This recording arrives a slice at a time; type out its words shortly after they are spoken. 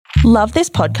Love this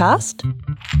podcast?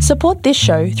 Support this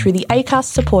show through the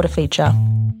Acast supporter feature.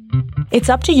 It's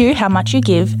up to you how much you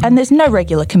give, and there's no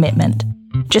regular commitment.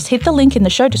 Just hit the link in the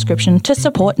show description to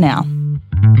support now.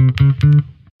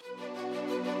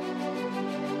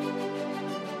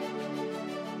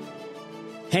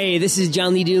 Hey, this is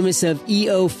John Lee Dumas of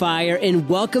EO Fire, and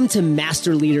welcome to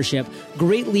Master Leadership.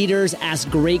 Great leaders ask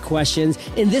great questions,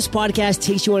 and this podcast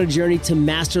takes you on a journey to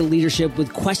master leadership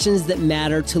with questions that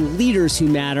matter to leaders who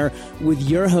matter with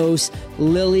your host,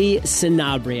 Lily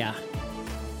Sanabria.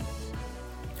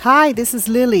 Hi, this is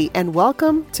Lily, and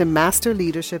welcome to Master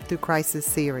Leadership Through Crisis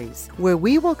series, where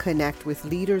we will connect with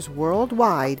leaders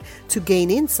worldwide to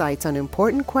gain insights on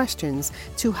important questions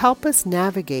to help us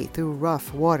navigate through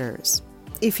rough waters.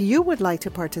 If you would like to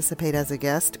participate as a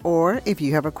guest, or if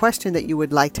you have a question that you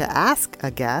would like to ask a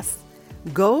guest,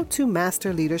 go to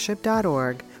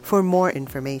masterleadership.org for more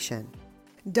information.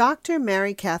 Dr.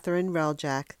 Mary Catherine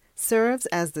Reljak serves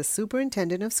as the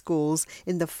Superintendent of Schools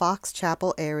in the Fox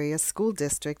Chapel Area School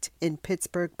District in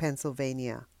Pittsburgh,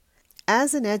 Pennsylvania.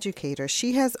 As an educator,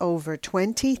 she has over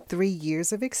 23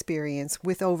 years of experience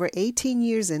with over 18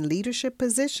 years in leadership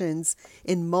positions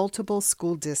in multiple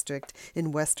school districts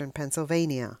in Western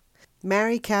Pennsylvania.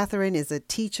 Mary Catherine is a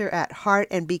teacher at heart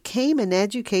and became an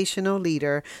educational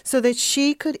leader so that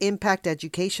she could impact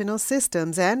educational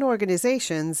systems and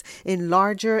organizations in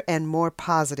larger and more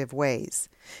positive ways.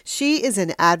 She is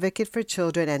an advocate for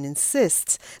children and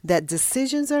insists that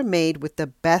decisions are made with the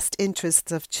best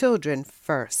interests of children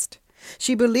first.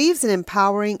 She believes in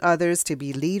empowering others to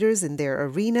be leaders in their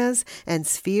arenas and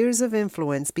spheres of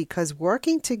influence because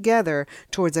working together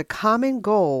towards a common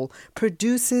goal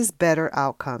produces better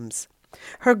outcomes.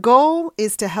 Her goal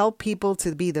is to help people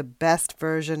to be the best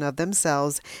version of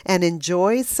themselves and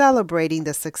enjoy celebrating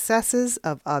the successes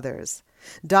of others.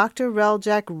 Dr.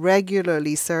 Reljak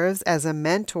regularly serves as a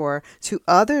mentor to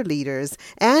other leaders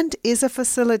and is a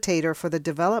facilitator for the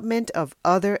development of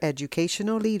other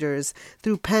educational leaders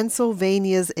through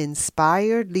Pennsylvania's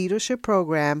Inspired Leadership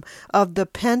Program of the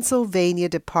Pennsylvania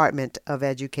Department of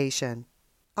Education.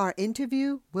 Our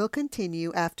interview will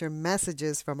continue after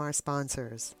messages from our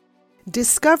sponsors.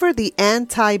 Discover the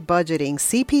Anti-Budgeting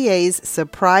CPA's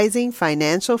surprising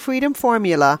financial freedom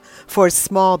formula for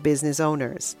small business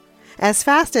owners. As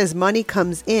fast as money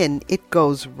comes in, it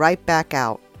goes right back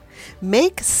out.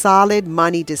 Make solid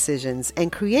money decisions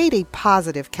and create a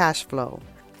positive cash flow.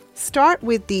 Start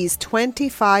with these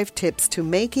 25 tips to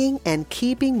making and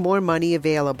keeping more money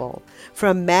available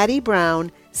from Maddie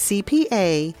Brown,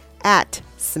 CPA at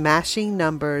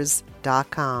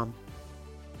smashingnumbers.com.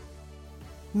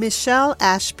 Michelle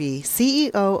Ashby,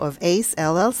 CEO of ACE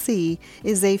LLC,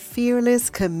 is a fearless,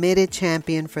 committed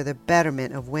champion for the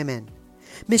betterment of women.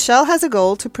 Michelle has a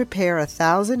goal to prepare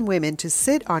 1,000 women to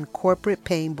sit on corporate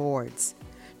paying boards.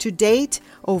 To date,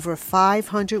 over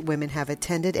 500 women have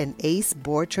attended an ACE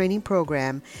board training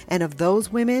program, and of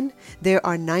those women, there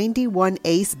are 91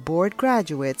 ACE board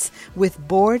graduates with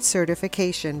board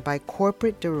certification by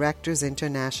Corporate Directors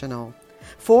International.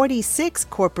 46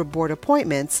 corporate board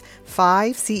appointments,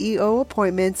 5 CEO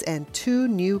appointments, and 2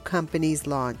 new companies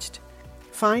launched.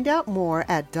 Find out more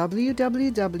at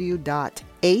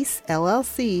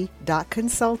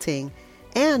www.acellc.consulting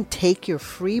and take your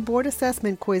free board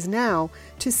assessment quiz now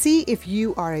to see if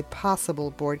you are a possible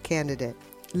board candidate.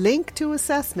 Link to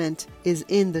assessment is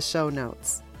in the show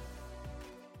notes.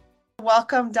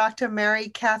 Welcome, Dr. Mary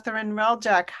Catherine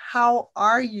Reljak. How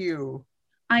are you?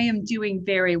 I am doing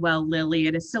very well, Lily.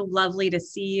 It is so lovely to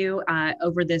see you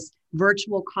over this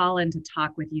virtual call and to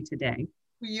talk with you today.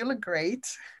 You look great.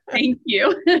 Thank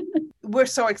you. We're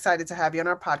so excited to have you on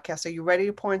our podcast. Are you ready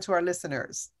to pour into our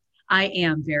listeners? I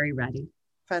am very ready.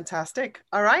 Fantastic.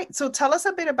 All right. So tell us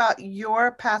a bit about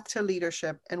your path to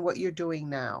leadership and what you're doing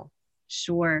now.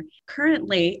 Sure.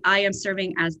 Currently, I am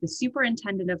serving as the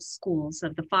Superintendent of Schools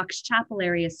of the Fox Chapel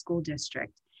Area School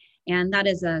District. And that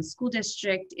is a school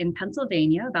district in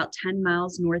Pennsylvania, about 10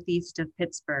 miles northeast of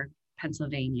Pittsburgh,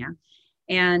 Pennsylvania.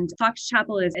 And Fox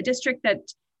Chapel is a district that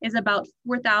is about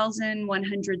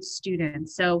 4,100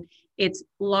 students. So it's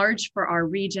large for our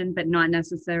region, but not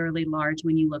necessarily large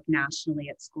when you look nationally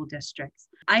at school districts.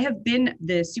 I have been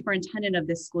the superintendent of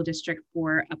this school district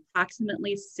for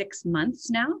approximately 6 months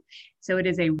now. So it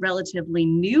is a relatively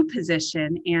new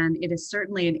position, and it is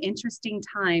certainly an interesting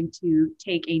time to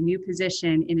take a new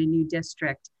position in a new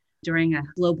district during a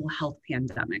global health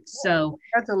pandemic. So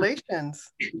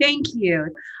congratulations. Thank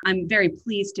you. I'm very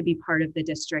pleased to be part of the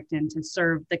district and to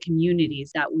serve the communities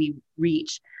that we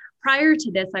reach. Prior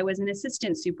to this, I was an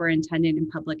assistant superintendent in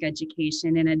public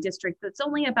education in a district that's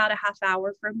only about a half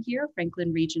hour from here,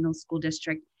 Franklin Regional School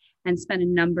District. and spent a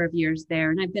number of years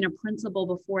there. And I've been a principal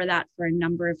before that for a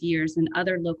number of years in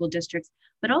other local districts,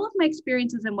 but all of my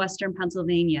experiences in Western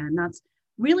Pennsylvania. And that's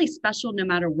really special no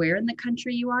matter where in the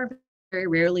country you are. Very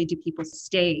rarely do people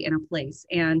stay in a place.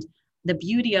 And the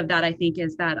beauty of that, I think,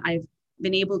 is that I've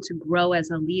been able to grow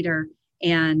as a leader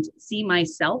and see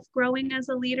myself growing as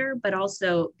a leader, but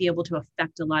also be able to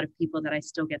affect a lot of people that I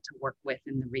still get to work with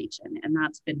in the region. And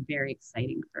that's been very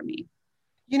exciting for me.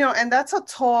 And that's a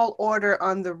tall order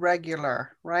on the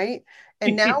regular, right?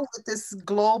 And now with this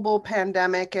global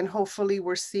pandemic, and hopefully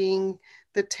we're seeing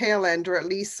the tail end, or at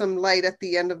least some light at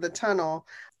the end of the tunnel.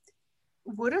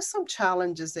 What are some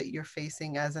challenges that you're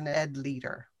facing as an ed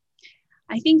leader?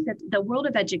 I think that the world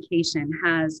of education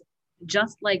has,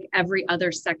 just like every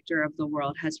other sector of the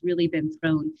world, has really been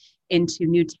thrown into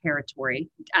new territory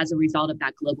as a result of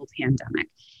that global pandemic.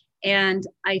 And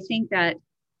I think that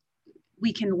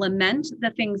we can lament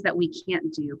the things that we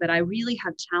can't do, but I really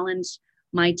have challenged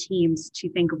my teams to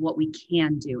think of what we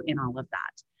can do in all of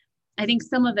that. I think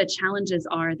some of the challenges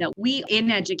are that we in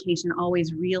education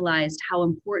always realized how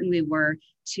important we were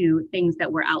to things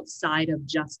that were outside of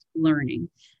just learning,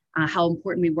 how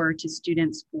important we were to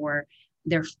students for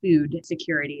their food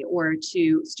security, or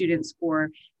to students for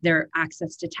their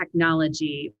access to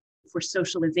technology, for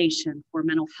socialization, for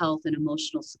mental health and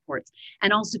emotional supports,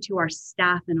 and also to our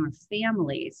staff and our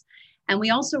families. And we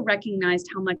also recognized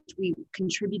how much we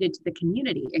contributed to the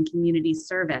community and community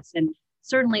service. And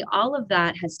certainly all of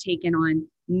that has taken on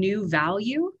new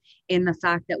value in the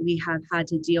fact that we have had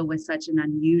to deal with such an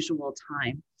unusual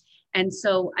time. And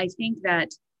so I think that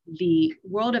the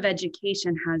world of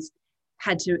education has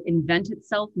had to invent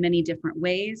itself many different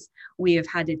ways. We have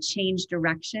had to change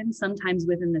direction. Sometimes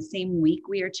within the same week,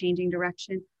 we are changing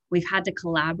direction. We've had to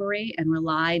collaborate and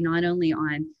rely not only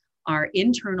on our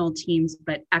internal teams,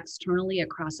 but externally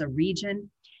across a region.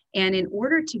 And in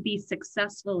order to be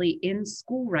successfully in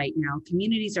school right now,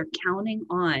 communities are counting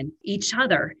on each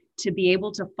other to be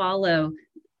able to follow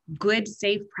good,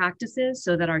 safe practices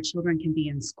so that our children can be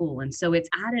in school. And so it's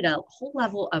added a whole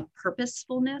level of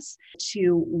purposefulness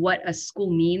to what a school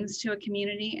means to a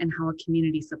community and how a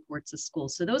community supports a school.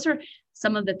 So those are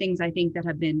some of the things I think that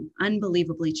have been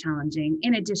unbelievably challenging,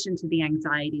 in addition to the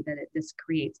anxiety that this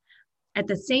creates. At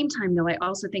the same time, though, I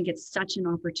also think it's such an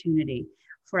opportunity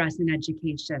for us in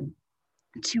education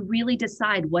to really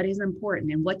decide what is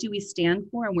important and what do we stand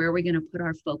for and where are we going to put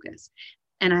our focus.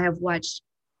 And I have watched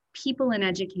people in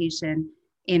education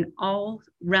in all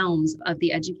realms of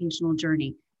the educational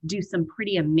journey do some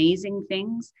pretty amazing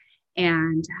things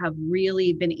and have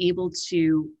really been able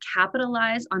to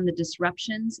capitalize on the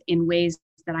disruptions in ways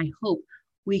that I hope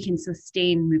we can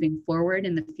sustain moving forward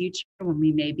in the future when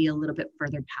we may be a little bit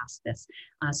further past this,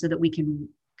 so that we can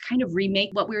kind of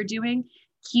remake what we're doing,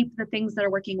 keep the things that are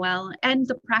working well, and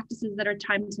the practices that are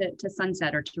time to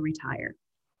sunset or to retire.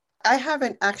 I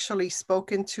haven't actually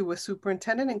spoken to a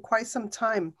superintendent in quite some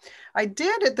time. I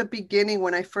did at the beginning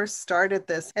when I first started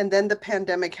this, and then the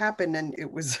pandemic happened and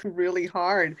it was really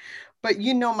hard. But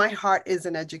my heart is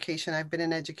in education. I've been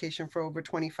in education for over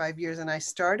 25 years, and I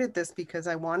started this because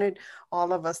I wanted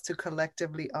all of us to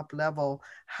collectively up-level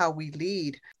how we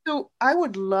lead. So I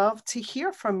would love to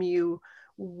hear from you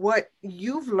what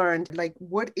you've learned, like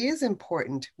what is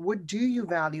important, what do you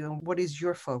value, and what is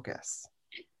your focus?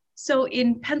 So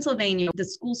in Pennsylvania, the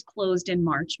schools closed in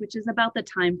March, which is about the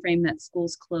time frame that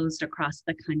schools closed across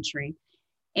the country.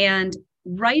 And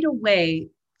right away,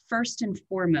 first and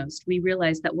foremost, we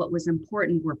realized that what was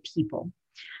important were people.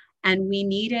 And we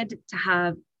needed to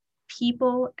have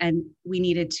people, and we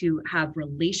needed to have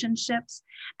relationships,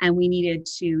 and we needed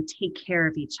to take care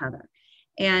of each other.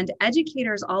 And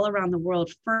educators all around the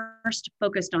world first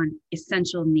focused on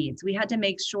essential needs. We had to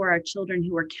make sure our children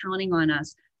who were counting on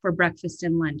us for breakfast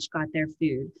and lunch got their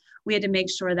food. We had to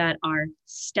make sure that our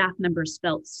staff members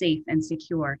felt safe and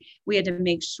secure. We had to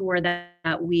make sure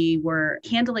that we were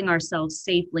handling ourselves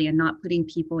safely and not putting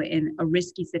people in a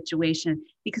risky situation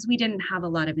because we didn't have a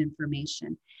lot of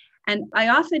information. And I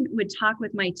often would talk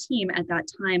with my team at that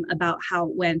time about how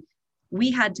when we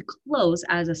had to close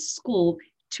as a school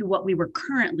to what we were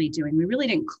currently doing, we really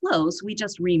didn't close, we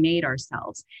just remade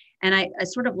ourselves. And I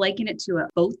sort of liken it to a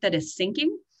boat that is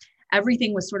sinking.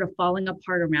 Everything was sort of falling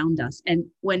apart around us. And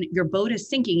when your boat is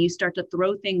sinking, you start to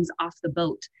throw things off the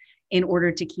boat in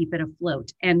order to keep it afloat.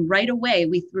 And right away,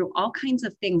 we threw all kinds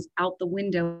of things out the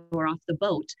window or off the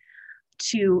boat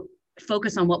to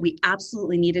focus on what we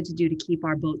absolutely needed to do to keep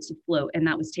our boats afloat. And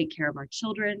that was take care of our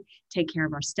children, take care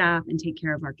of our staff, and take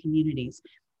care of our communities.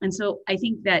 And so I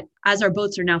think that as our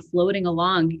boats are now floating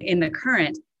along in the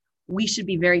current, we should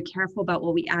be very careful about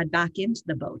what we add back into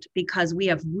the boat, because we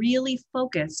have really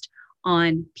focused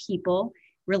on people,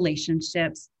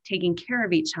 relationships, taking care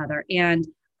of each other. And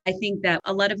I think that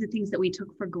a lot of the things that we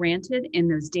took for granted in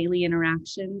those daily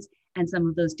interactions and some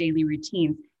of those daily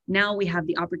routines, now we have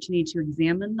the opportunity to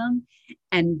examine them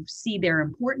and see their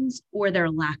importance or their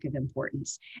lack of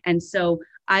importance. And so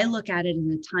I look at it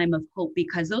as a time of hope,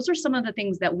 because those are some of the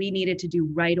things that we needed to do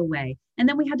right away. And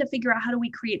then we had to figure out, how do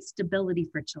we create stability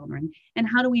for children? And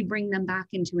how do we bring them back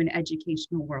into an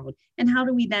educational world? And how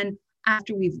do we then,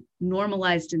 after we've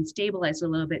normalized and stabilized a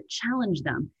little bit, challenge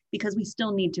them? Because we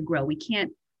still need to grow. We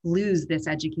can't lose this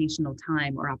educational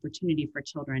time or opportunity for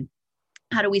children.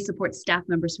 How do we support staff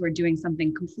members who are doing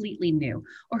something completely new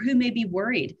or who may be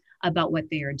worried about what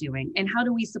they are doing? And how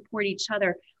do we support each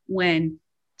other when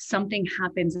something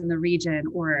happens in the region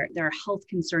or there are health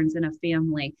concerns in a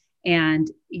family and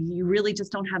you really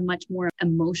just don't have much more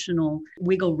emotional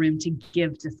wiggle room to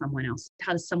give to someone else?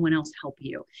 How does someone else help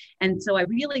you? And so I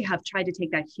really have tried to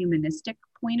take that humanistic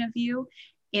point of view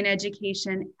in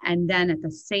education, and then at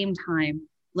the same time,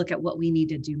 look at what we need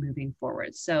to do moving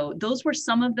forward. So those were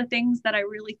some of the things that I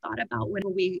really thought about when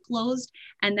we closed,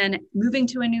 and then moving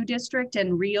to a new district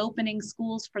and reopening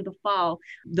schools for the fall.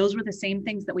 Those were the same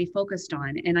things that we focused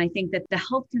on. And I think that the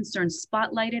health concerns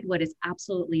spotlighted what is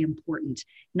absolutely important,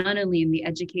 not only in the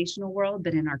educational world,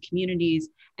 but in our communities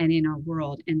and in our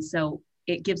world. And so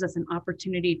it gives us an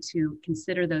opportunity to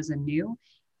consider those anew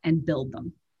and build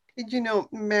them. You know,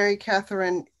 Mary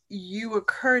Catherine, you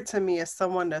occurred to me as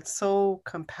someone that's so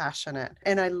compassionate.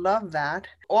 And I love that.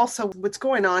 Also, what's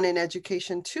going on in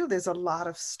education too, there's a lot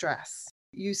of stress.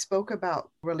 You spoke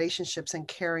about relationships and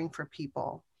caring for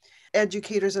people.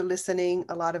 Educators are listening.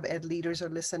 A lot of ed leaders are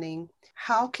listening.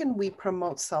 How can we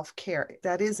promote self-care?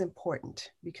 That is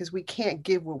important because we can't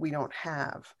give what we don't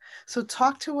have. So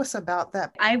talk to us about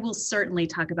that. I will certainly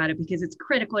talk about it because it's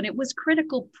critical. And it was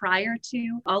critical prior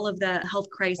to all of the health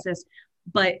crisis.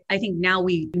 But I think now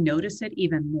we notice it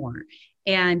even more.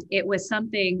 And it was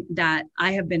something that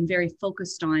I have been very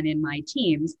focused on in my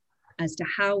teams as to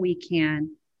how we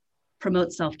can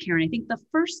promote self-care. And I think the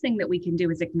first thing that we can do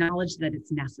is acknowledge that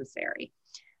it's necessary.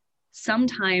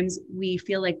 Sometimes we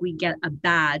feel like we get a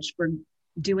badge for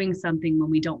doing something when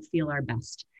we don't feel our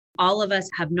best. All of us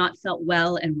have not felt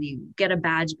well, and we get a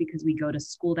badge because we go to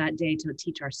school that day to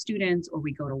teach our students, or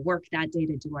we go to work that day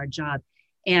to do our job.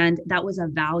 And that was a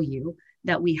value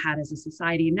that we had as a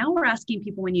society. And now we're asking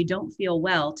people, when you don't feel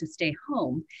well, to stay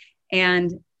home.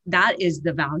 And that is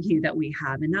the value that we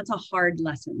have. And that's a hard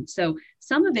lesson. So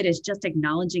some of it is just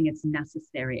acknowledging it's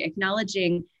necessary,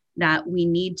 acknowledging that we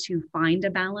need to find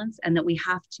a balance and that we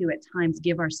have to at times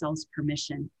give ourselves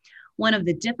permission. One of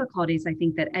the difficulties I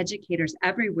think that educators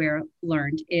everywhere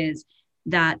learned is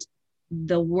that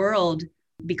the world,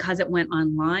 because it went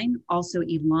online, also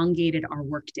elongated our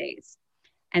work days.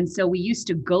 And so we used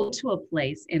to go to a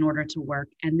place in order to work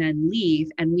and then leave,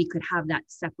 and we could have that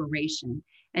separation.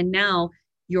 And now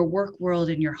your work world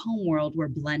and your home world were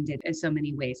blended in so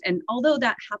many ways. And although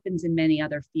that happens in many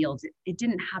other fields, it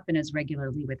didn't happen as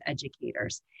regularly with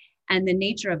educators. And the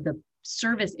nature of the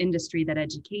service industry that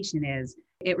education is,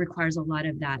 it requires a lot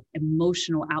of that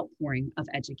emotional outpouring of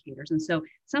educators. And so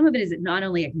some of it is not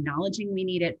only acknowledging we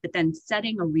need it, but then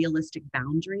setting a realistic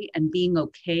boundary and being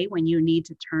okay when you need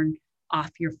to turn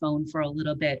off your phone for a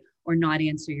little bit or not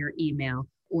answer your email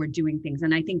or doing things.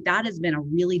 And I think that has been a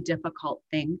really difficult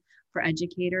thing for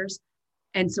educators.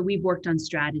 And so we've worked on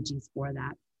strategies for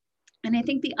that. And I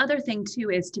think the other thing too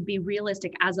is to be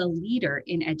realistic as a leader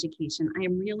in education. I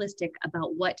am realistic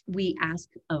about what we ask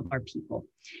of our people.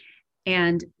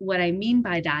 And what I mean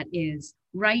by that is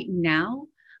right now,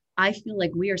 I feel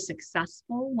like we are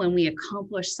successful when we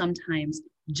accomplish sometimes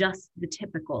just the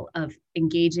typical of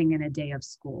engaging in a day of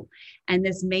school. And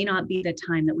this may not be the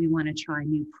time that we want to try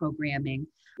new programming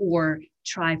or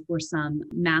try for some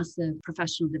massive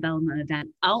professional development event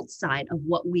outside of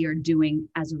what we are doing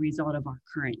as a result of our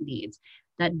current needs.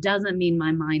 That doesn't mean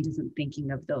my mind isn't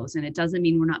thinking of those, and it doesn't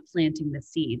mean we're not planting the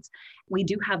seeds. We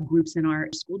do have groups in our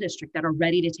school district that are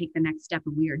ready to take the next step,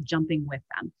 and we are jumping with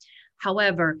them.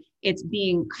 However, it's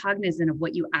being cognizant of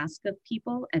what you ask of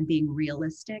people and being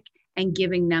realistic and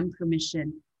giving them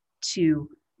permission to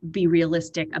be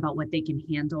realistic about what they can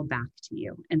handle back to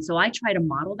you. And so I try to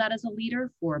model that as a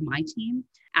leader for my team,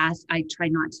 as I try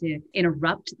not to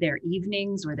interrupt their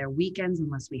evenings or their weekends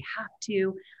unless we have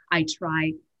to. I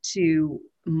try to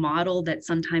model that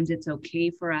sometimes it's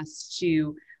okay for us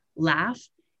to laugh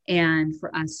and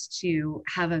for us to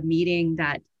have a meeting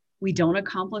that we don't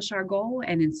accomplish our goal.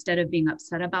 And instead of being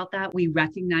upset about that, we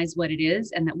recognize what it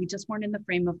is and that we just weren't in the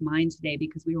frame of mind today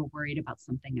because we were worried about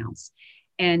something else,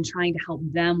 and trying to help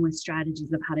them with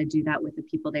strategies of how to do that with the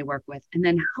people they work with, and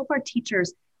then help our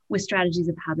teachers with strategies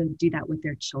of how to do that with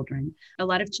their children. A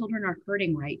lot of children are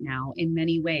hurting right now in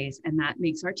many ways, and that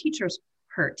makes our teachers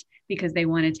hurt because they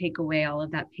want to take away all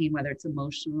of that pain, whether it's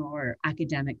emotional or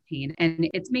academic pain. And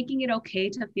it's making it okay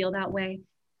to feel that way,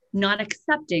 not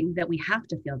accepting that we have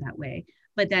to feel that way,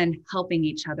 but then helping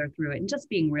each other through it and just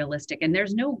being realistic. And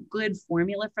there's no good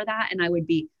formula for that. And I would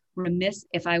be remiss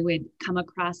if I would come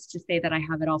across to say that I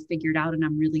have it all figured out and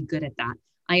I'm really good at that.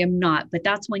 I am not, but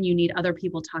that's when you need other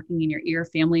people talking in your ear,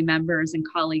 family members and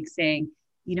colleagues saying,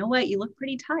 you know what, you look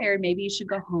pretty tired. Maybe you should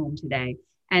go home today.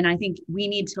 And I think we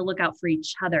need to look out for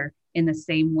each other in the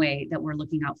same way that we're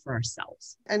looking out for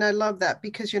ourselves. And I love that,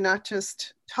 because you're not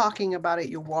just talking about it,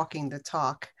 you're walking the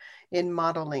talk in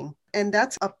modeling. And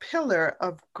that's a pillar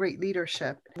of great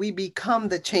leadership. We become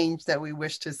the change that we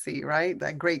wish to see, right?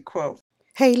 That great quote.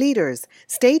 Hey leaders,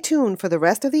 stay tuned for the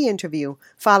rest of the interview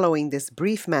following this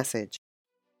brief message.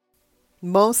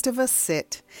 Most of us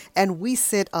sit, and we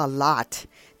sit a lot,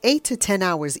 8 to 10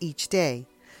 hours each day.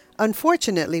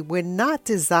 Unfortunately, we're not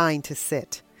designed to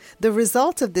sit. The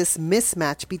result of this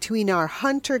mismatch between our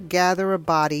hunter-gatherer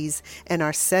bodies and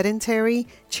our sedentary,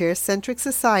 chair-centric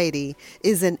society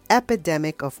is an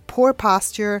epidemic of poor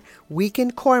posture,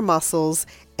 weakened core muscles,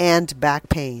 and back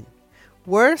pain.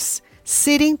 Worse,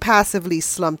 sitting passively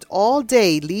slumped all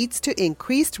day leads to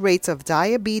increased rates of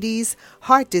diabetes,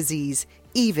 heart disease,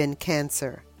 even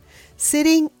cancer.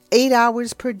 Sitting 8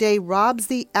 hours per day robs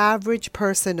the average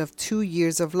person of 2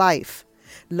 years of life.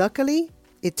 Luckily,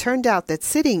 it turned out that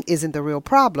sitting isn't the real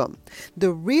problem.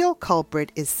 The real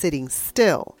culprit is sitting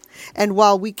still. And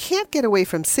while we can't get away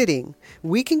from sitting,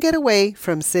 we can get away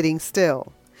from sitting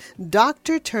still.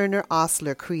 Dr. Turner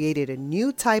Osler created a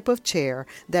new type of chair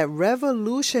that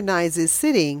revolutionizes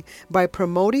sitting by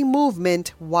promoting movement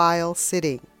while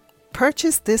sitting.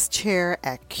 Purchase this chair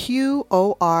at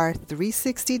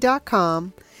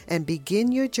QOR360.com and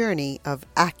begin your journey of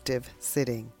active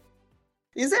sitting.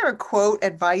 Is there a quote,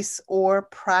 advice, or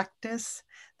practice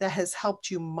that has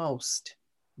helped you most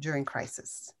during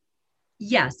crisis?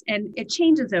 Yes, and it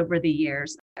changes over the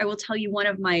years. I will tell you one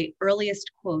of my earliest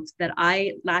quotes that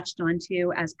I latched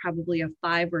onto as probably a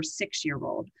 5 or 6 year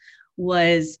old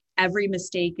was, "Every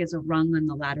mistake is a rung on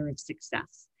the ladder of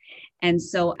success." And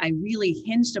so I really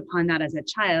hinged upon that as a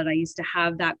child. I used to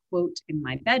have that quote in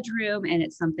my bedroom, and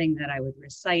it's something that I would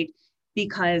recite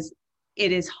because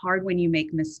it is hard when you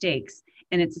make mistakes.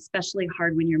 And it's especially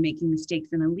hard when you're making mistakes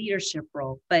in a leadership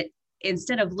role. But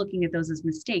instead of looking at those as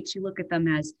mistakes, you look at them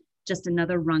as just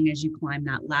another rung as you climb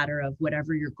that ladder of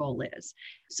whatever your goal is.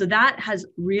 So that has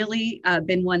really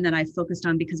been one that I've focused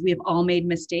on, because we have all made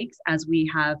mistakes as we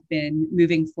have been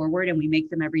moving forward, and we make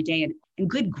them every day. And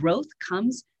good growth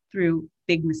comes through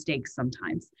big mistakes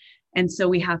sometimes. And so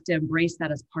we have to embrace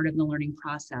that as part of the learning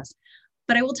process.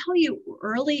 But I will tell you,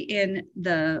 early in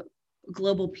the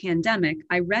global pandemic,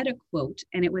 I read a quote,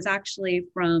 and it was actually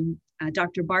from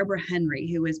Dr. Barbara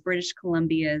Henry, who is British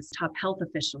Columbia's top health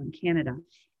official in Canada.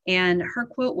 And her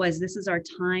quote was, "This is our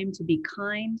time to be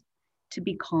kind, to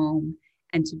be calm,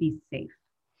 and to be safe."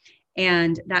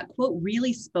 And that quote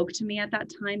really spoke to me at that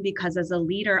time, because as a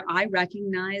leader, I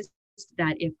recognized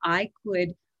that if I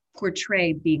could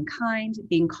portray being kind,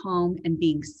 being calm, and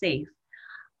being safe,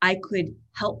 I could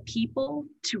help people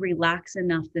to relax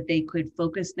enough that they could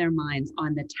focus their minds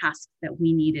on the tasks that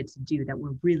we needed to do that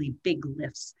were really big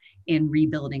lifts in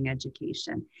rebuilding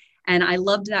education. And I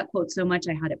loved that quote so much,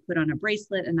 I had it put on a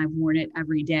bracelet, and I've worn it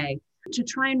every day to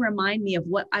try and remind me of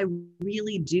what I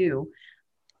really do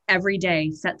every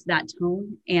day sets that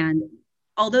tone. And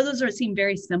although those seem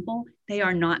very simple, they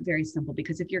are not very simple,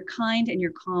 because if you're kind and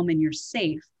you're calm and you're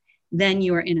safe, then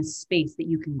you are in a space that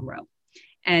you can grow.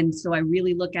 And so I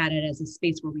really look at it as a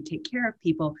space where we take care of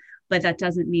people, but that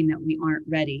doesn't mean that we aren't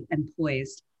ready and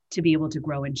poised to be able to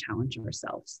grow and challenge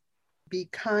ourselves. Be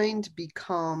kind, be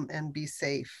calm, and be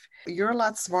safe. You're a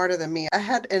lot smarter than me. I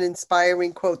had an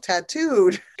inspiring quote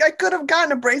tattooed. I could have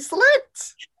gotten a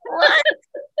bracelet. What?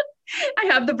 I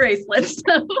have the bracelet.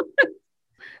 So.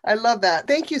 I love that.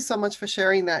 Thank you so much for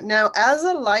sharing that. Now, as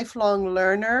a lifelong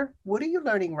learner, what are you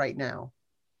learning right now?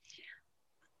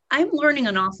 I'm learning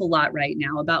an awful lot right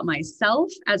now about myself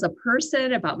as a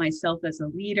person, about myself as a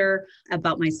leader,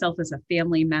 about myself as a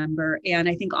family member. And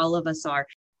I think all of us are.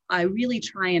 I really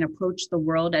try and approach the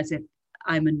world as if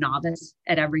I'm a novice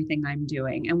at everything I'm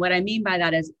doing. And what I mean by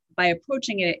that is, by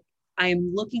approaching it,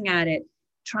 I'm looking at it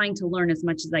trying to learn as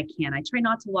much as I can. I try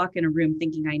not to walk in a room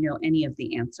thinking I know any of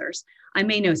the answers. I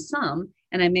may know some,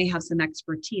 and I may have some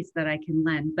expertise that I can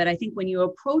lend. But I think when you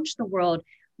approach the world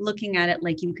looking at it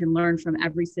like you can learn from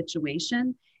every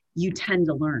situation, you tend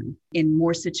to learn in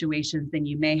more situations than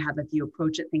you may have if you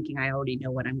approach it thinking I already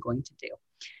know what I'm going to do.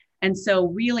 And so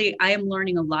really, I am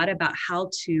learning a lot about how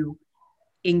to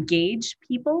engage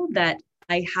people that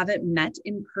I haven't met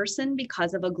in person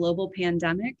because of a global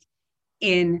pandemic,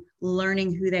 in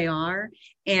learning who they are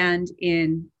and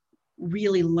in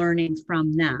really learning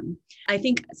from them. I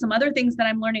think some other things that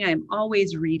I'm learning, I'm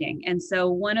always reading. And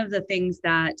so one of the things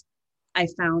that I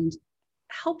found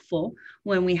helpful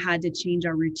when we had to change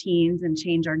our routines and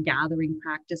change our gathering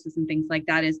practices and things like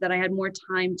that is that I had more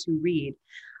time to read.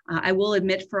 I will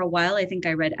admit, for a while, I think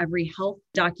I read every health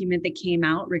document that came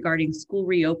out regarding school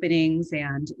reopenings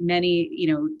and many,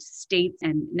 states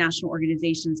and national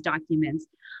organizations documents.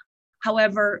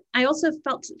 However, I also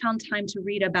found time to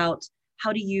read about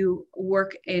how do you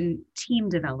work in team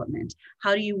development?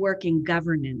 How do you work in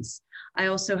governance? I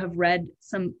also have read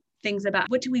some things about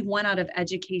what do we want out of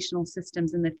educational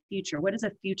systems in the future? What does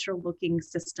a future-looking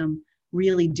system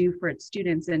really do for its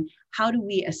students? And how do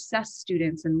we assess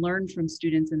students and learn from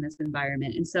students in this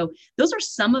environment? And so those are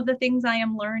some of the things I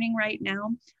am learning right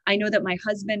now. I know that my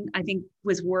husband, I think,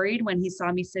 was worried when he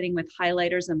saw me sitting with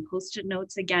highlighters and Post-it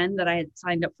notes again, that I had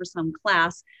signed up for some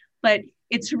class, but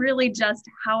it's really just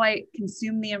how I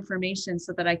consume the information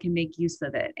so that I can make use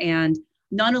of it. And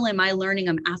not only am I learning,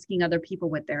 I'm asking other people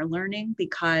what they're learning,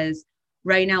 because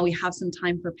right now we have some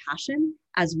time for passion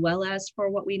as well as for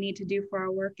what we need to do for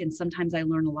our work. And sometimes I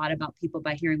learn a lot about people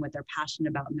by hearing what they're passionate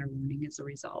about and they're learning as a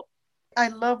result. I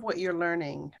love what you're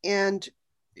learning. And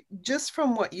just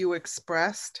from what you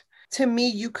expressed, to me,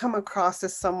 you come across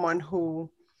as someone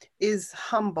who is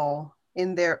humble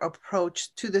in their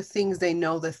approach to the things they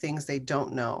know, the things they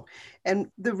don't know.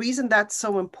 And the reason that's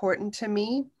so important to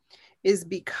me is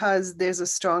because there's a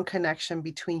strong connection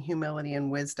between humility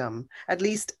and wisdom. At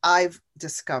least I've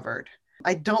discovered.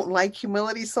 I don't like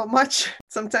humility so much.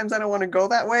 Sometimes I don't want to go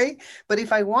that way. But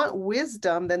if I want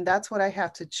wisdom, then that's what I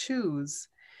have to choose.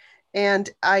 And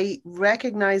I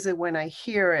recognize it when I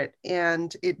hear it.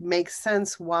 And it makes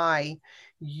sense why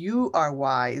you are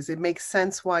wise. It makes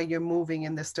sense why you're moving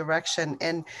in this direction.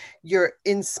 And you're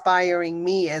inspiring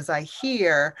me as I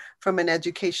hear from an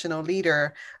educational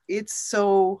leader. It's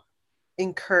so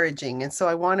encouraging. And so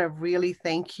I want to really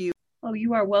thank you. Oh,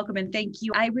 you are welcome. And thank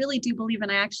you. I really do believe,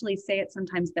 and I actually say it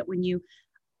sometimes, that when you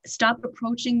stop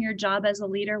approaching your job as a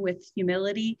leader with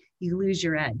humility, you lose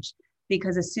your edge.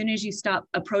 Because as soon as you stop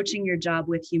approaching your job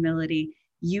with humility,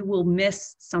 you will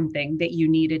miss something that you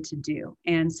needed to do.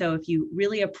 And so if you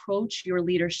really approach your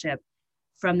leadership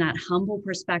from that humble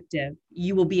perspective,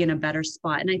 you will be in a better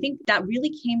spot. And I think that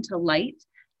really came to light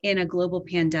in a global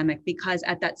pandemic, because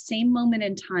at that same moment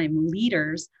in time,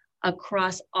 leaders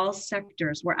across all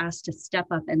sectors were asked to step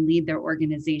up and lead their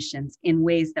organizations in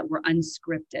ways that were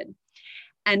unscripted.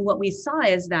 And what we saw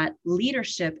is that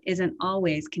leadership isn't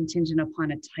always contingent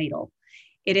upon a title.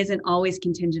 It isn't always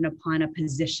contingent upon a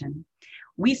position.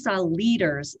 We saw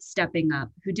leaders stepping up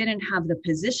who didn't have the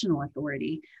positional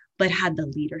authority, but had the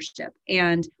leadership.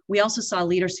 And we also saw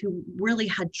leaders who really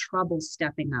had trouble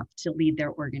stepping up to lead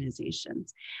their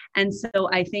organizations. And so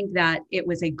I think that it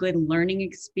was a good learning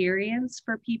experience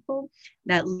for people,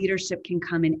 that leadership can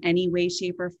come in any way,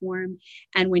 shape, or form.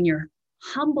 And when you're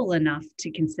humble enough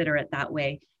to consider it that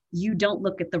way, you don't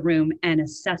look at the room and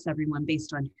assess everyone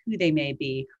based on who they may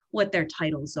be, what their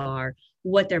titles are,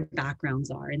 what their backgrounds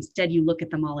are. Instead, you look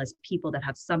at them all as people that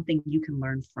have something you can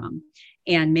learn from.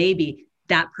 And maybe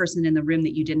that person in the room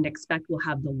that you didn't expect will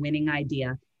have the winning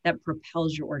idea that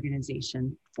propels your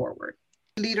organization forward.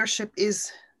 Leadership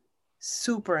is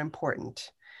super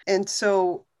important. And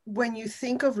so when you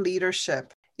think of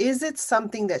leadership, is it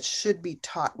something that should be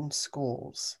taught in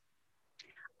schools?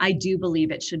 I do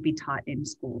believe it should be taught in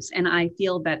schools. And I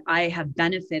feel that I have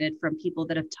benefited from people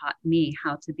that have taught me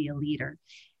how to be a leader.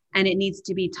 And it needs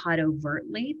to be taught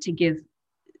overtly to give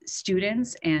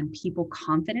students and people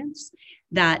confidence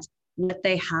that what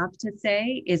they have to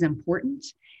say is important,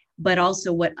 but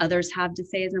also what others have to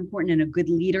say is important. And a good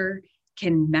leader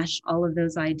can mesh all of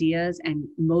those ideas and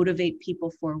motivate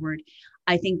people forward.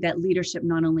 I think that leadership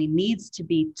not only needs to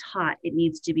be taught, it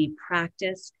needs to be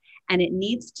practiced, and it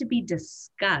needs to be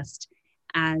discussed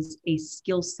as a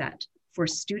skill set for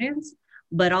students,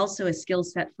 but also a skill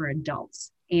set for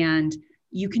adults. And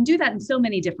you can do that in so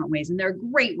many different ways, and there are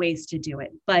great ways to do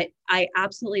it. But I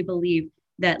absolutely believe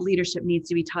that leadership needs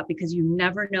to be taught, because you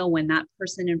never know when that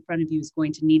person in front of you is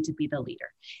going to need to be the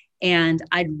leader. And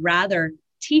I'd rather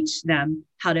teach them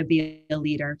how to be a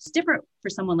leader. It's different for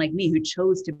someone like me who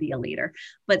chose to be a leader,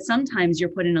 but sometimes you're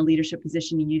put in a leadership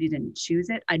position and you didn't choose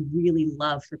it. I'd really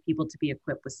love for people to be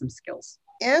equipped with some skills.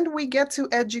 And we get to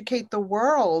educate the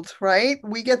world, right?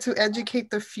 We get to educate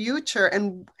the future.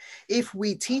 And if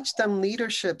we teach them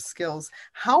leadership skills,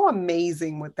 how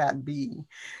amazing would that be?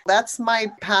 That's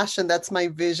my passion. That's my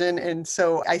vision. And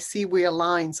so I see we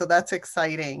align. So that's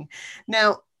exciting.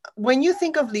 Now, when you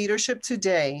think of leadership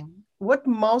today, what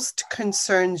most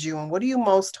concerns you and what are you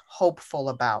most hopeful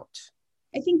about?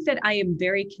 I think that I am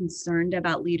very concerned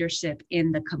about leadership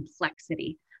in the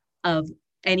complexity of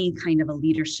any kind of a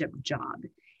leadership job.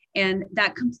 And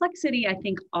that complexity, I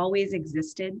think, always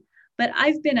existed. But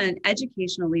I've been an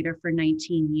educational leader for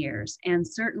 19 years. And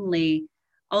certainly,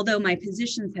 although my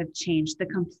positions have changed, the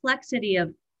complexity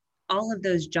of all of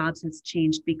those jobs has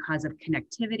changed because of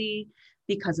connectivity,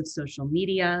 because of social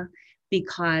media,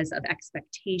 because of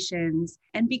expectations,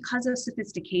 and because of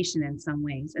sophistication in some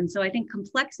ways. And so I think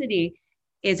complexity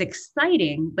is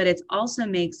exciting, but it also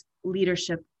makes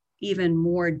leadership even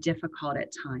more difficult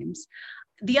at times.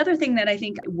 The other thing that I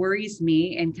think worries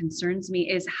me and concerns me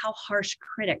is how harsh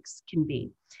critics can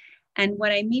be. And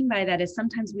what I mean by that is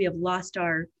sometimes we have lost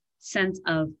our sense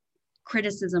of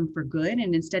criticism for good,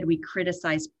 and instead we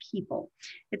criticize people.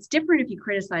 It's different if you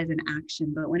criticize an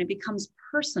action, but when it becomes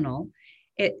personal,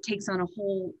 it takes on a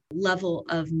whole level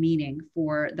of meaning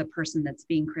for the person that's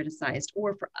being criticized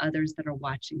or for others that are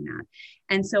watching that.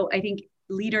 And so I think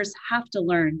leaders have to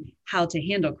learn how to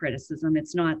handle criticism.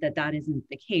 It's not that that isn't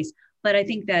the case, but I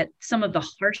think that some of the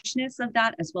harshness of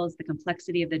that, as well as the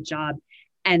complexity of the job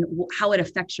and how it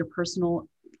affects your personal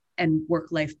and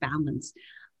work-life balance,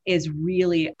 is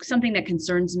really something that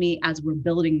concerns me as we're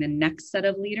building the next set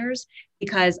of leaders,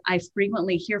 because I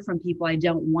frequently hear from people, I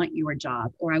don't want your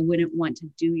job, or I wouldn't want to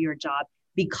do your job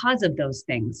because of those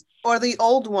things. Or the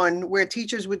old one where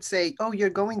teachers would say, oh, you're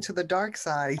going to the dark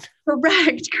side.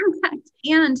 Correct.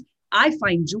 And I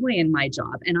find joy in my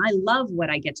job and I love what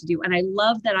I get to do. And I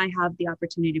love that I have the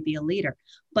opportunity to be a leader.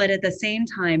 But at the same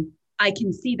time, I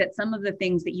can see that some of the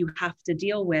things that you have to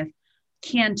deal with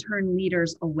can turn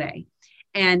leaders away.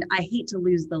 And I hate to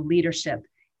lose the leadership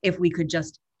if we could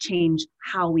just change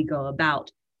how we go about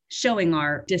showing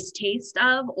our distaste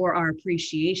of or our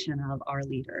appreciation of our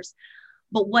leaders.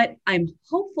 But what I'm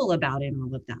hopeful about in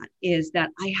all of that is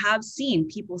that I have seen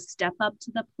people step up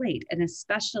to the plate, and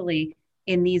especially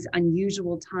in these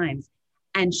unusual times,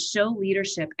 and show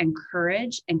leadership and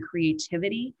courage and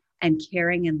creativity and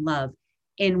caring and love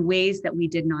in ways that we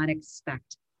did not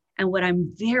expect. And what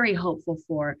I'm very hopeful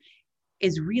for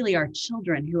is really our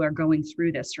children who are going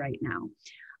through this right now,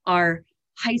 our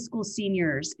high school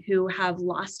seniors who have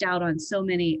lost out on so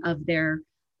many of their,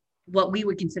 what we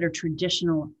would consider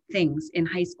traditional things in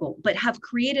high school, but have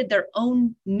created their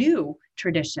own new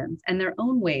traditions and their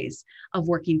own ways of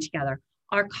working together.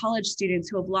 Our college students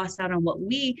who have lost out on what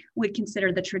we would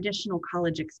consider the traditional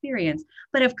college experience,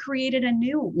 but have created a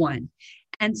new one.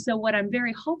 And so what I'm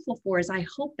very hopeful for is I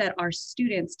hope that our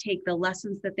students take the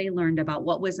lessons that they learned about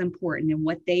what was important and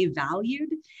what they valued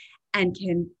and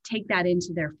can take that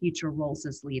into their future roles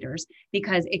as leaders,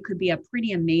 because it could be a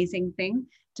pretty amazing thing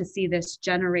to see this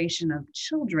generation of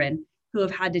children who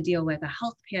have had to deal with a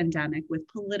health pandemic, with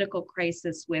political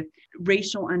crisis, with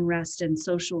racial unrest and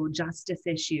social justice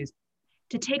issues,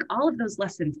 to take all of those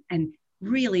lessons and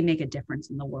really make a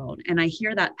difference in the world. And I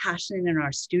hear that passion in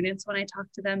our students when I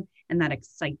talk to them, and that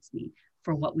excites me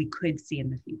for what we could see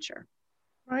in the future.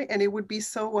 Right. And it would be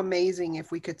so amazing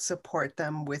if we could support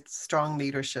them with strong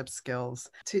leadership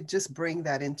skills to just bring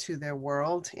that into their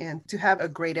world and to have a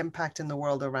great impact in the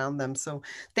world around them. So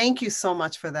thank you so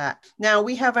much for that. Now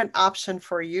we have an option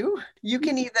for you. You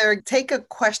can either take a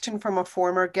question from a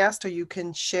former guest, or you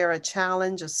can share a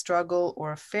challenge, a struggle,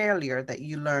 or a failure that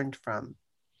you learned from.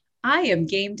 I am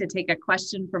game to take a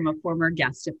question from a former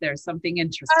guest if there's something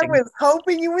interesting. I was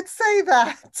hoping you would say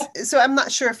that. So I'm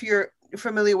not sure if you're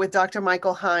familiar with Dr.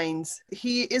 Michael Hines.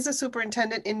 He is a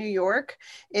superintendent in New York,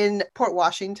 in Port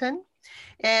Washington,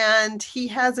 and he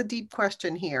has a deep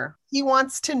question here. He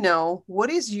wants to know,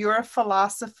 what is your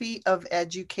philosophy of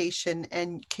education,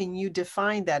 and can you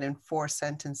define that in 4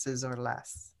 sentences or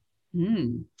less?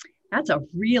 That's a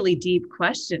really deep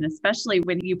question, especially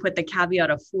when you put the caveat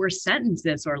of 4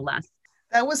 sentences or less.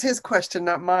 That was his question,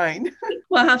 not mine.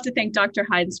 Well, I'll have to thank Dr.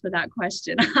 Hines for that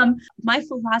question. My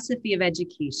philosophy of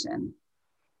education,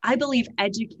 I believe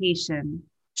education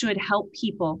should help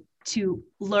people to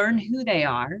learn who they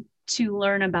are, to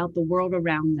learn about the world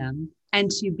around them, and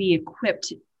to be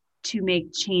equipped to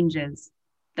make changes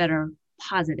that are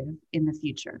positive in the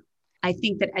future. I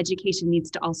think that education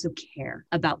needs to also care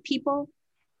about people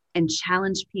and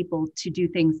challenge people to do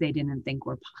things they didn't think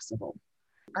were possible.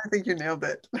 I think you nailed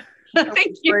it. That Thank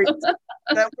was you. great.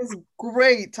 That was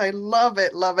great. I love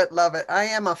it, love it, love it. I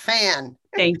am a fan.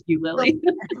 Thank you, Lily.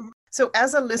 So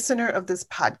as a listener of this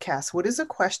podcast, what is a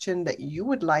question that you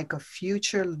would like a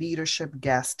future leadership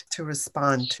guest to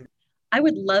respond to? I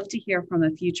would love to hear from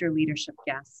a future leadership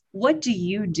guest. What do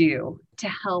you do to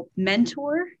help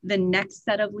mentor the next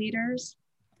set of leaders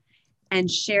and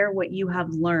share what you have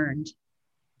learned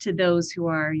to those who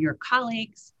are your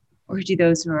colleagues or to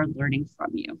those who are learning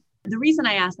from you? The reason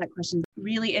I asked that question is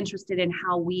really interested in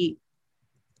how we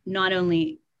not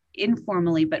only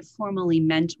informally, but formally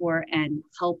mentor and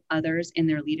help others in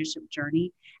their leadership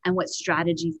journey and what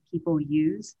strategies people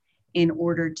use in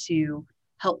order to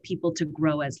help people to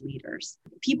grow as leaders.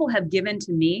 People have given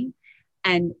to me,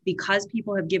 and because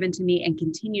people have given to me and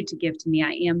continue to give to me,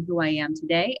 I am who I am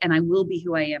today, and I will be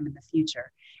who I am in the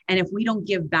future. And if we don't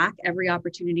give back every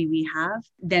opportunity we have,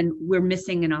 then we're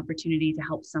missing an opportunity to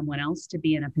help someone else to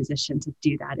be in a position to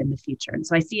do that in the future. And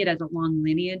so I see it as a long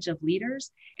lineage of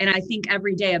leaders. And I think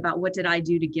every day about what did I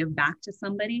do to give back to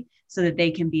somebody so that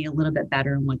they can be a little bit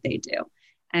better in what they do.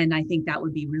 And I think that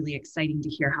would be really exciting to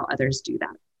hear how others do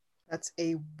that. That's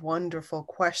a wonderful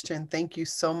question. Thank you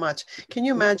so much. Can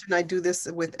you imagine I do this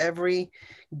with every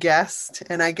guest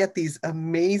and I get these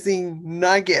amazing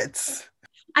nuggets?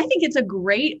 I think it's a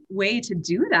great way to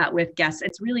do that with guests.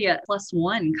 It's really a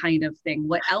 +1 kind of thing.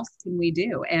 What else can we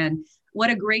do? And what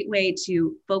a great way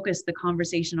to focus the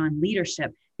conversation on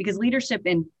leadership, because leadership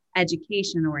in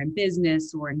education or in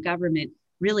business or in government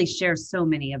really shares so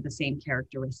many of the same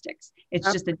characteristics.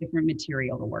 It's just a different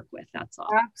material to work with. That's all.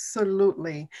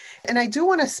 Absolutely. And I do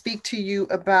want to speak to you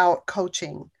about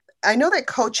coaching. I know that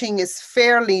coaching is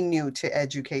fairly new to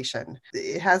education.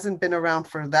 It hasn't been around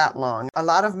for that long. A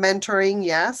lot of mentoring,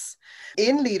 yes.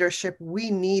 In leadership,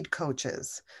 we need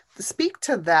coaches. Speak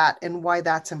to that and why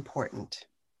that's important.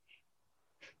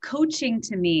 Coaching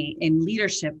to me in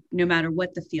leadership, no matter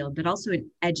what the field, but also in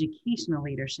educational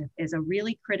leadership, is a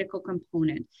really critical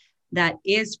component that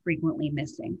is frequently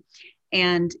missing.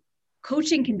 And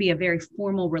coaching can be a very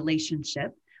formal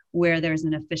relationship where there's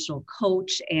an official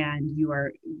coach and you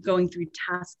are going through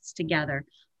tasks together.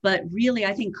 But really,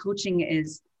 I think coaching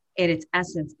is at its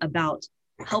essence about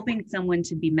helping someone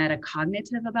to be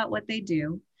metacognitive about what they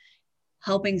do,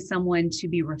 helping someone to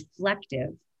be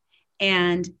reflective,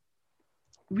 and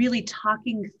really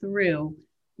talking through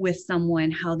with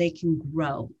someone how they can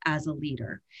grow as a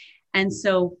leader. And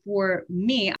so for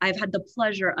me, I've had the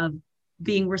pleasure of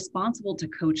being responsible to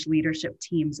coach leadership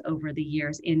teams over the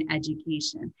years in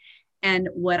education. And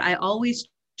what I always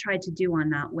tried to do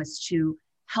on that was to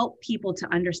help people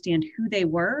to understand who they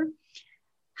were,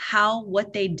 how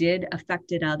what they did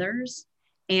affected others,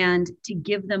 and to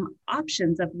give them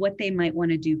options of what they might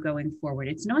want to do going forward.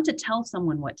 It's not to tell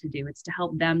someone what to do, it's to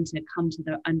help them to come to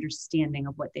the understanding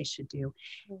of what they should do.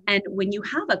 Mm-hmm. And when you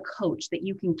have a coach that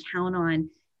you can count on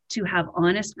to have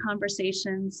honest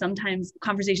conversations, sometimes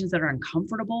conversations that are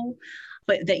uncomfortable,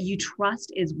 but that you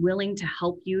trust is willing to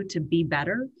help you to be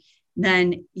better,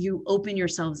 then you open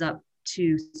yourselves up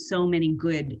to so many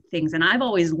good things. And I've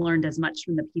always learned as much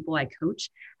from the people I coach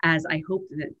as I hope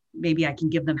that maybe I can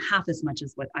give them half as much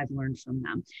as what I've learned from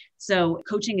them. So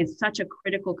coaching is such a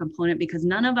critical component because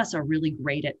none of us are really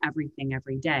great at everything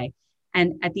every day.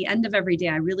 And at the end of every day,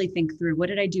 I really think through, what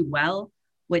did I do well?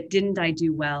 What didn't I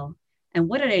do well? And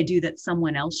what did I do that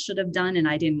someone else should have done and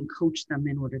I didn't coach them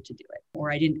in order to do it, or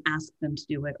I didn't ask them to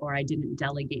do it, or I didn't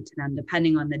delegate to them,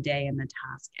 depending on the day and the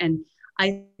task. And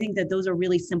I think that those are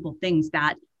really simple things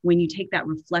that when you take that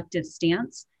reflective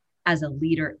stance as a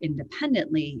leader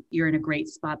independently, you're in a great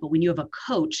spot. But when you have a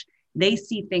coach, they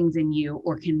see things in you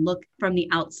or can look from the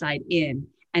outside in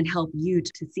and help you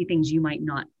to see things you might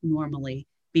not normally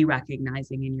be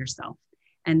recognizing in yourself.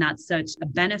 And that's such a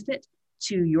benefit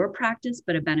to your practice,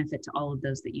 but a benefit to all of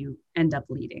those that you end up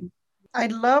leading. I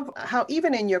love how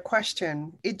even in your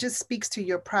question, it just speaks to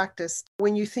your practice.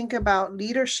 When you think about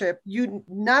leadership, you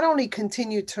not only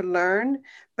continue to learn,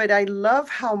 but I love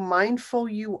how mindful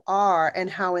you are and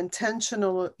how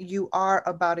intentional you are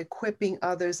about equipping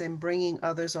others and bringing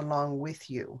others along with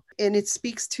you. And it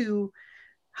speaks to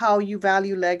how you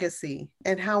value legacy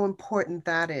and how important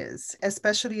that is,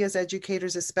 especially as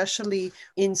educators, especially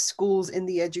in schools, in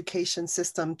the education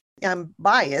system. I'm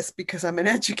biased because I'm an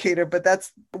educator, but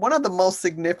that's one of the most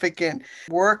significant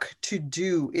work to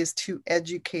do is to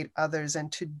educate others. And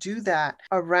to do that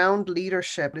around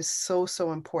leadership is so,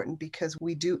 so important because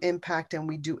we do impact and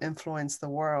we do influence the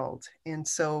world. And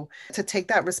so to take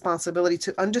that responsibility,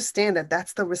 to understand that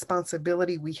that's the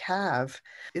responsibility we have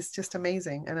is just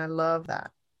amazing. And I love that.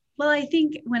 Well, I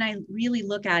think when I really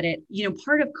look at it,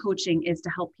 part of coaching is to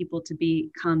help people to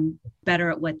become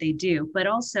better at what they do, but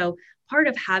also part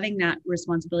of having that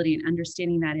responsibility and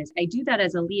understanding that is I do that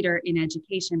as a leader in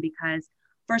education because,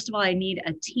 first of all, I need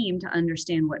a team to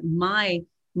understand what my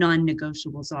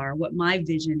non-negotiables are, what my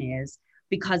vision is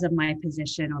because of my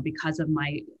position or because of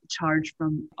my charge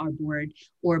from our board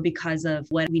or because of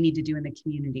what we need to do in the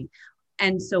community.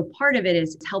 And so part of it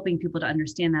is helping people to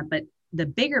understand that, but the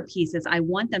bigger piece is I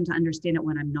want them to understand it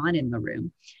when I'm not in the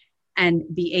room and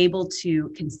be able to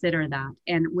consider that.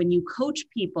 And when you coach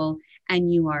people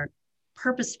and you are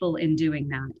purposeful in doing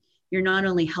that, you're not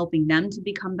only helping them to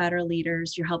become better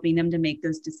leaders, you're helping them to make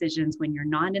those decisions when you're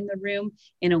not in the room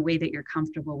in a way that you're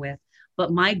comfortable with.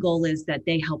 But my goal is that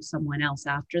they help someone else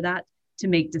after that to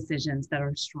make decisions that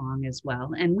are strong as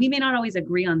well. And we may not always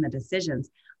agree on the decisions,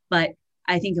 but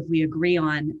I think if we agree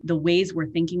on the ways we're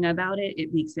thinking about it,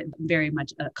 it makes it very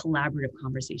much a collaborative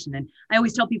conversation. And I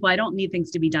always tell people I don't need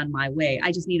things to be done my way.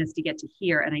 I just need us to get to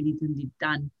here, and I need them to be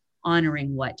done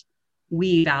honoring what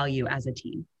we value as a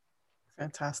team.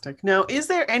 Fantastic. Now, is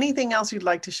there anything else you'd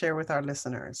like to share with our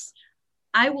listeners?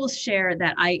 I will share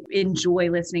that I enjoy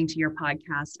listening to your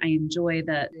podcast. I enjoy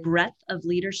the breadth of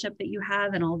leadership that you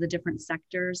have in all the different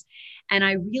sectors. And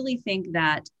I really think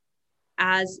that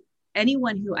as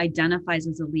anyone who identifies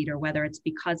as a leader, whether it's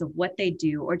because of what they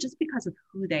do or just because of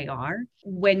who they are,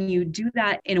 when you do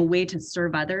that in a way to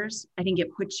serve others, I think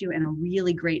it puts you in a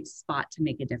really great spot to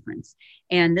make a difference.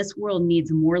 And this world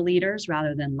needs more leaders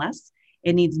rather than less.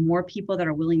 It needs more people that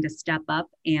are willing to step up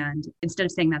and instead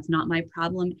of saying that's not my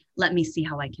problem, let me see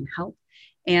how I can help.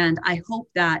 And I hope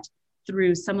that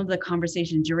through some of the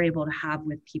conversations you're able to have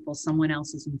with people, someone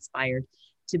else is inspired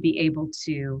to be able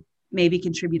to maybe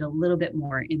contribute a little bit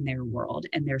more in their world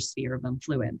and their sphere of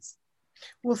influence.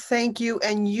 Well, thank you.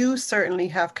 And you certainly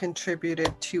have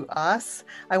contributed to us.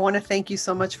 I want to thank you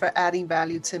so much for adding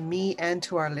value to me and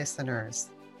to our listeners.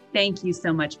 Thank you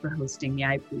so much for hosting me.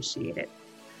 I appreciate it.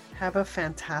 Have a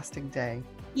fantastic day.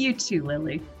 You too,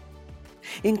 Lily.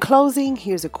 In closing,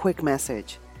 here's a quick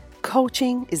message.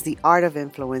 Coaching is the art of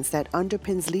influence that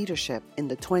underpins leadership in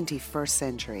the 21st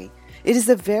century. It is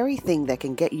the very thing that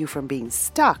can get you from being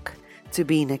stuck to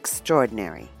being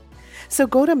extraordinary. So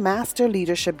go to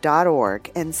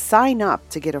masterleadership.org and sign up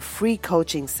to get a free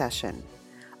coaching session.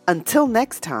 Until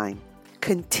next time,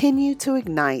 continue to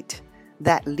ignite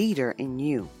that leader in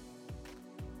you.